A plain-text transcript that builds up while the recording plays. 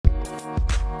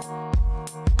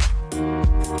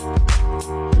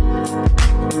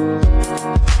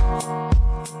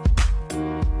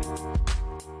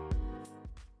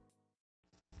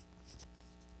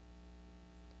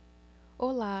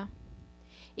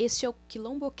Este é o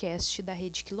Quilombocast da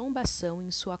Rede Quilombação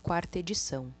em sua 4ª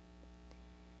edição.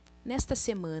 Nesta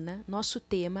semana, nosso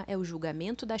tema é o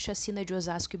julgamento da chacina de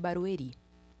Osasco e Barueri.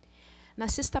 Na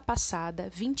sexta passada,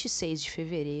 26 de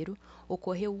fevereiro,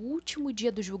 ocorreu o último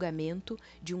dia do julgamento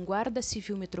de um guarda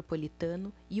civil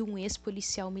metropolitano e um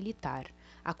ex-policial militar,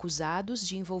 acusados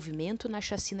de envolvimento na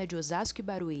chacina de Osasco e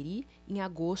Barueri em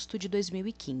agosto de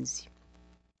 2015.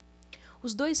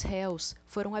 Os dois réus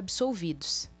foram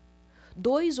absolvidos.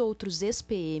 2 outros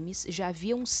ex-PMs já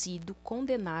haviam sido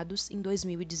condenados em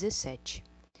 2017.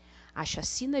 A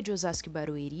chacina de Osasco e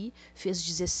Barueri fez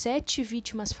 17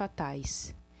 vítimas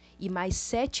fatais e mais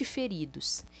 7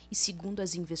 feridos, e segundo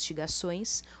as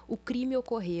investigações, o crime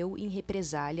ocorreu em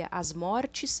represália às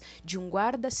mortes de um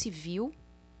guarda civil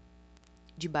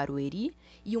de Barueri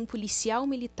e um policial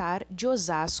militar de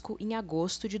Osasco em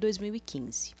agosto de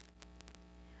 2015.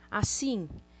 Assim,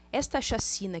 esta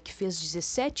chacina, que fez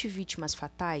 17 vítimas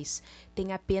fatais,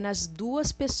 tem apenas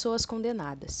 2 pessoas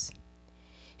condenadas.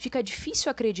 Fica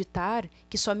difícil acreditar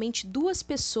que somente 2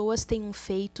 pessoas tenham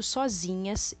feito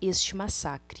sozinhas este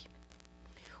massacre.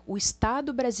 O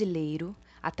Estado brasileiro,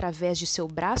 através de seu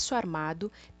braço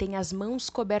armado, tem as mãos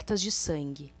cobertas de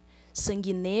sangue,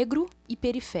 sangue negro e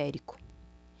periférico.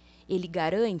 Ele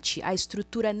garante a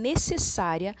estrutura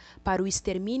necessária para o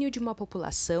extermínio de uma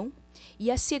população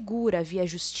e assegura, via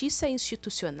justiça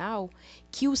institucional,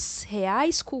 que os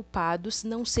reais culpados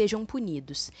não sejam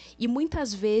punidos e,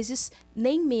 muitas vezes,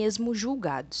 nem mesmo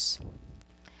julgados.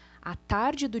 A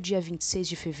tarde do dia 26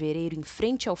 de fevereiro, em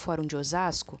frente ao Fórum de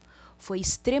Osasco, foi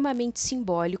extremamente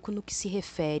simbólico no que se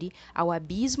refere ao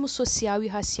abismo social e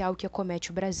racial que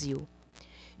acomete o Brasil.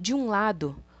 De um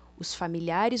lado, os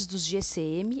familiares dos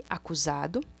GCM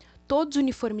acusado, todos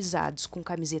uniformizados com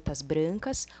camisetas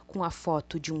brancas, com a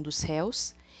foto de um dos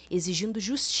réus, exigindo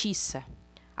justiça.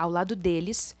 Ao lado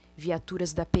deles,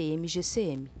 viaturas da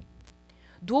PM-GCM.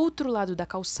 Do outro lado da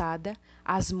calçada,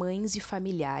 as mães e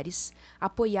familiares,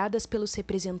 apoiadas pelos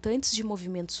representantes de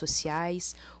movimentos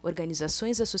sociais,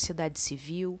 organizações da sociedade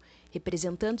civil,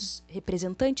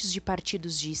 representantes de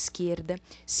partidos de esquerda,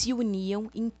 se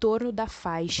uniam em torno da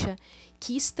faixa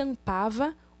que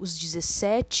estampava os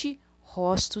 17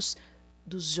 rostos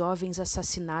dos jovens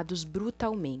assassinados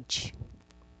brutalmente.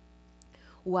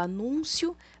 O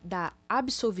anúncio da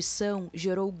absolvição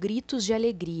gerou gritos de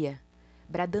alegria,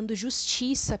 bradando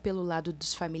justiça pelo lado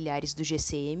dos familiares do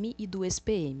GCM e do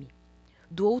ex-PM.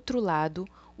 Do outro lado,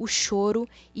 o choro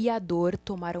e a dor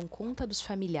tomaram conta dos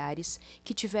familiares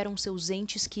que tiveram seus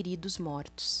entes queridos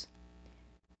mortos.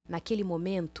 Naquele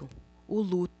momento, o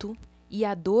luto e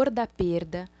a dor da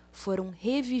perda foram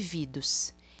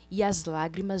revividos e as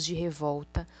lágrimas de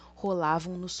revolta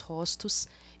rolavam nos rostos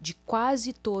de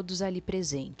quase todos ali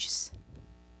presentes.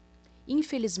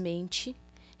 Infelizmente,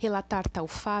 relatar tal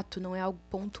fato não é algo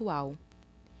pontual.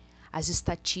 As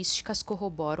estatísticas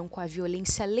corroboram com a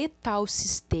violência letal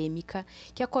sistêmica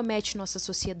que acomete nossa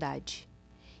sociedade.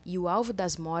 E o alvo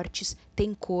das mortes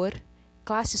tem cor,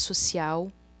 classe social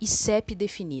e CEP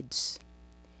definidos.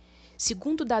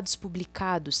 Segundo dados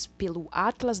publicados pelo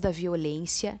Atlas da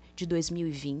Violência de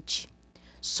 2020,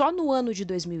 só no ano de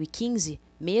 2015,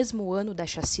 mesmo o ano da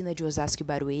chacina de Osasco e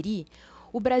Barueri,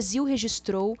 o Brasil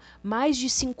registrou mais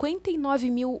de 59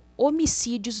 mil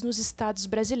homicídios nos estados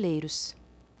brasileiros.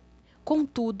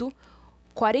 Contudo,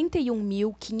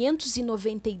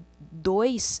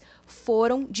 41.592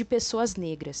 foram de pessoas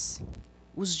negras.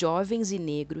 Os jovens e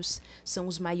negros são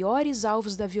os maiores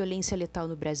alvos da violência letal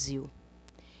no Brasil.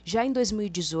 Já em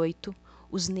 2018,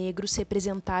 os negros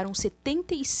representaram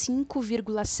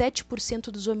 75,7%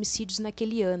 dos homicídios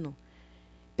naquele ano.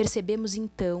 Percebemos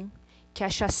então que a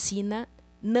chacina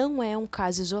não é um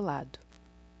caso isolado.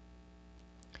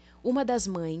 Uma das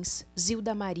mães,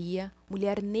 Zilda Maria,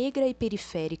 mulher negra e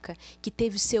periférica, que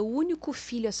teve seu único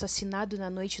filho assassinado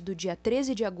na noite do dia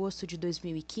 13 de agosto de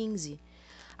 2015,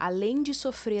 além de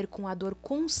sofrer com a dor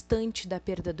constante da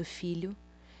perda do filho,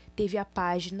 teve a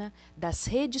página das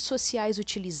redes sociais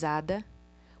utilizada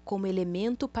como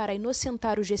elemento para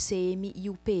inocentar o GCM e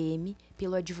o PM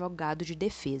pelo advogado de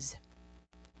defesa.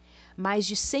 Mais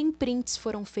de 100 prints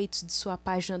foram feitos de sua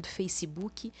página do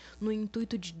Facebook no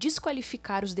intuito de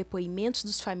desqualificar os depoimentos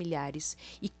dos familiares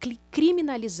e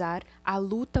criminalizar a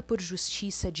luta por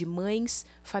justiça de mães,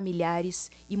 familiares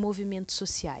e movimentos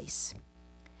sociais.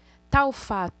 Tal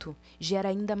fato gera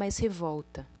ainda mais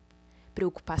revolta,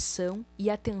 preocupação e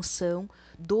atenção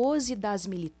dos e das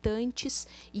militantes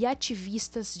e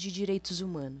ativistas de direitos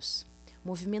humanos,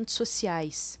 movimentos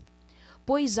sociais,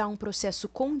 pois há um processo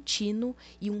contínuo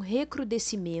e um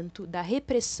recrudescimento da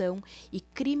repressão e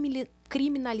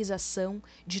criminalização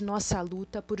de nossa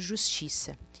luta por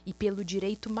justiça e pelo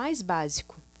direito mais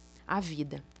básico, a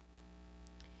vida.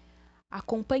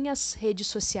 Acompanhe as redes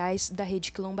sociais da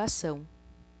Rede Quilombação.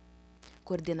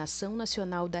 Coordenação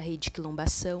Nacional da Rede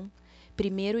Quilombação,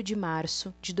 1º de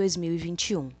março de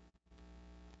 2021.